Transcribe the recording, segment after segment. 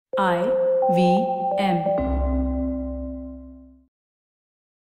IVM.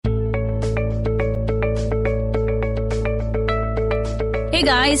 Hey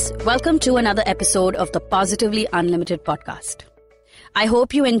guys, welcome to another episode of the Positively Unlimited podcast. I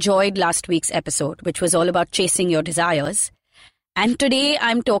hope you enjoyed last week's episode, which was all about chasing your desires. And today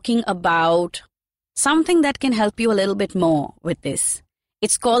I'm talking about something that can help you a little bit more with this.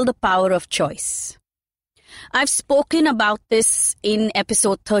 It's called the power of choice. I've spoken about this in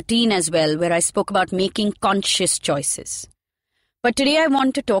episode 13 as well, where I spoke about making conscious choices. But today I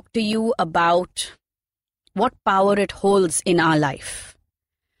want to talk to you about what power it holds in our life.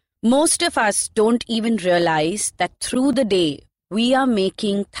 Most of us don't even realize that through the day, we are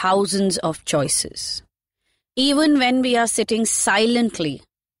making thousands of choices. Even when we are sitting silently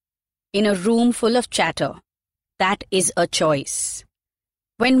in a room full of chatter, that is a choice.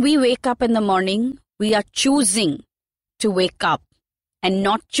 When we wake up in the morning, we are choosing to wake up and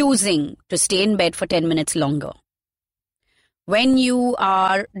not choosing to stay in bed for 10 minutes longer. When you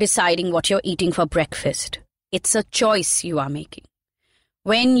are deciding what you're eating for breakfast, it's a choice you are making.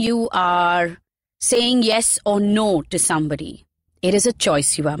 When you are saying yes or no to somebody, it is a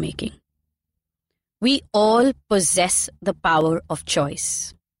choice you are making. We all possess the power of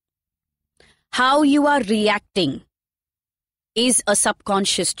choice. How you are reacting is a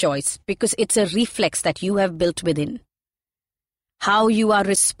subconscious choice because it's a reflex that you have built within. How you are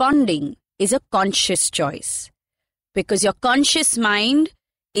responding is a conscious choice because your conscious mind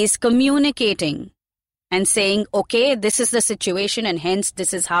is communicating and saying, okay, this is the situation and hence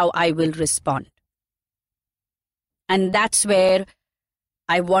this is how I will respond. And that's where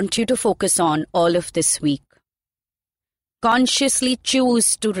I want you to focus on all of this week. Consciously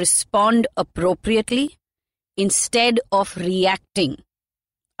choose to respond appropriately instead of reacting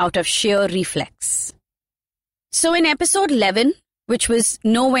out of sheer reflex. So in episode 11, which was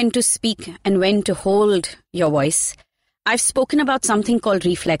know when to speak and when to hold your voice, I've spoken about something called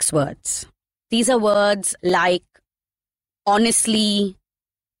reflex words. These are words like honestly,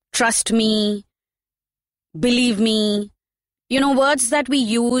 trust me, believe me, words that we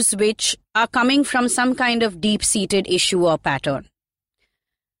use which are coming from some kind of deep-seated issue or pattern.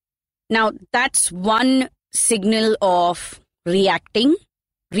 Now, that's one signal of reacting,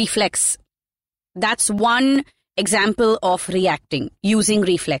 reflex. That's one example of reacting, using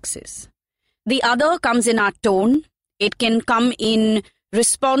reflexes. The other comes in our tone. It can come in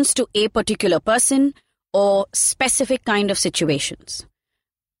response to a particular person or specific kind of situations,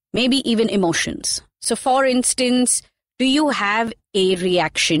 maybe even emotions. So for instance, do you have a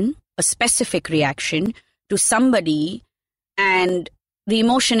reaction, a specific reaction to somebody and the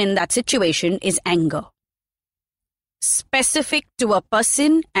emotion in that situation is anger? Specific to a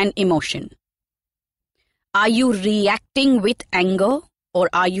person and emotion. Are you reacting with anger or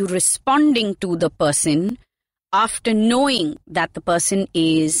are you responding to the person after knowing that the person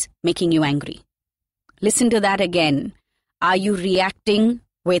is making you angry? Listen to that again. Are you reacting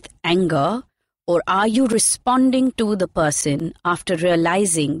with anger or are you responding to the person after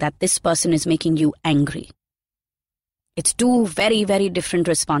realizing that this person is making you angry? It's two very, very different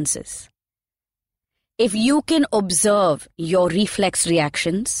responses. If you can observe your reflex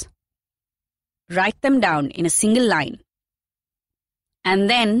reactions, write them down in a single line, and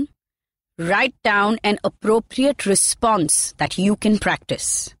then write down an appropriate response that you can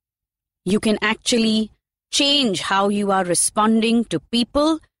practice. You can actually change how you are responding to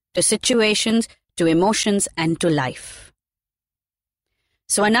people, to situations, to emotions, and to life.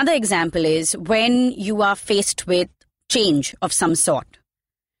 So another example is when you are faced with change of some sort.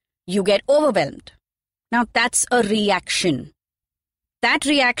 You get overwhelmed. Now that's a reaction. That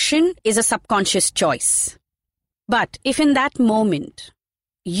reaction is a subconscious choice. But if in that moment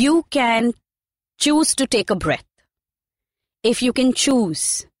you can choose to take a breath, if you can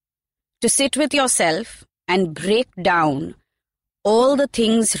choose to sit with yourself and break down all the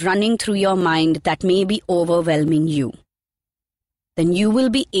things running through your mind that may be overwhelming you, then you will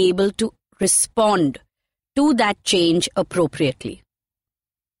be able to respond to that change appropriately.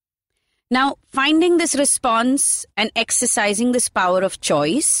 Now, finding this response and exercising this power of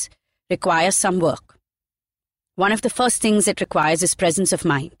choice requires some work. One of the first things it requires is presence of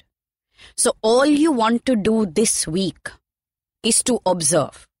mind. So all you want to do this week is to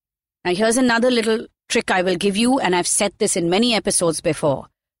observe. Now, here's another little trick I will give you, and I've said this in many episodes before.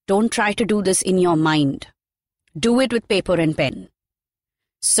 Don't try to do this in your mind. Do it with paper and pen.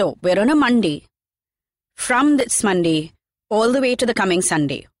 So, we're on a Monday. From this Monday all the way to the coming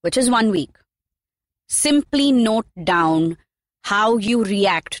Sunday, which is 1 week, simply note down how you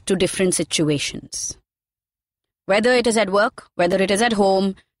react to different situations. Whether it is at work, whether it is at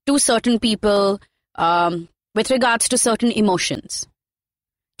home, to certain people with regards to certain emotions.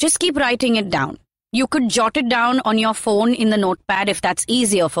 Just keep writing it down. You could jot it down on your phone in the notepad if that's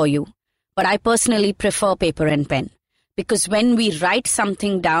easier for you. But I personally prefer paper and pen, because when we write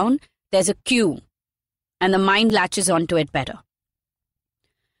something down, there's a cue and the mind latches onto it better.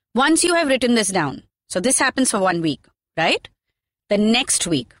 Once you have written this down, so this happens for 1 week, right? The next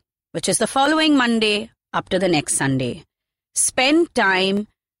week, which is the following Monday up to the next Sunday, spend time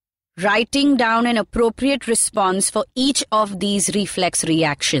writing down an appropriate response for each of these reflex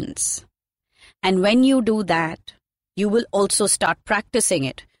reactions. And when you do that, you will also start practicing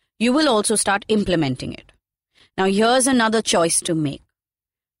it. You will also start implementing it. Now, here's another choice to make.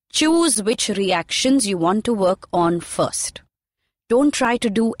 Choose which reactions you want to work on first. Don't try to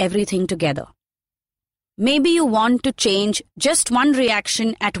do everything together. Maybe you want to change just one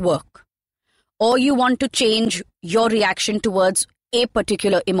reaction at work, or you want to change your reaction towards a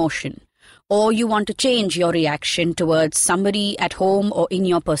particular emotion, or you want to change your reaction towards somebody at home or in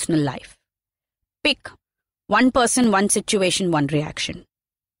your personal life. Pick one person, one situation, one reaction.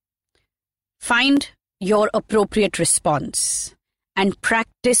 Find your appropriate response and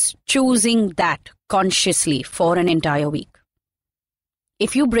practice choosing that consciously for an entire week.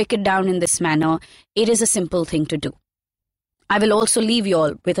 If you break it down in this manner, it is a simple thing to do. I will also leave you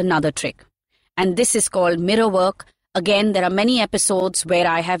all with another trick, and this is called mirror work. Again, there are many episodes where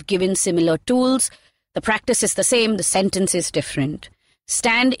I have given similar tools. The practice is the same, the sentence is different.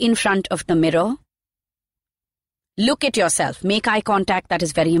 Stand in front of the mirror. Look at yourself. Make eye contact, that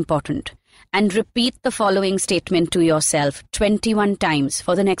is very important. And repeat the following statement to yourself 21 times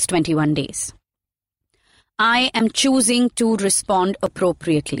for the next 21 days. I am choosing to respond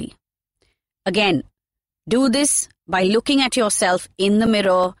appropriately. Again, do this by looking at yourself in the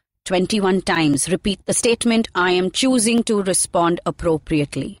mirror 21 times. Repeat the statement, I am choosing to respond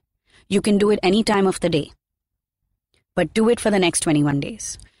appropriately. You can do it any time of the day, but do it for the next 21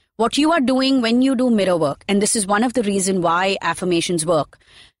 days. What you are doing when you do mirror work, and this is one of the reasons why affirmations work,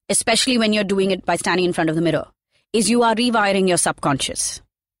 especially when you're doing it by standing in front of the mirror, is you are rewiring your subconscious.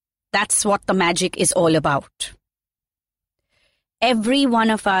 That's what the magic is all about. Every one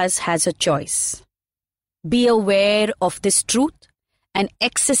of us has a choice. Be aware of this truth and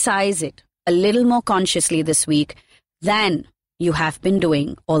exercise it a little more consciously this week than you have been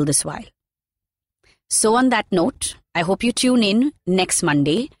doing all this while. So on that note, I hope you tune in next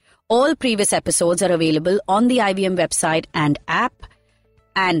Monday. All previous episodes are available on the IVM website and app.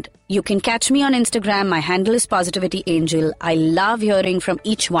 And you can catch me on Instagram. My handle is Positivity Angel. I love hearing from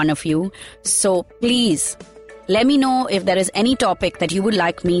each one of you. So please let me know if there is any topic that you would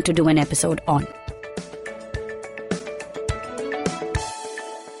like me to do an episode on.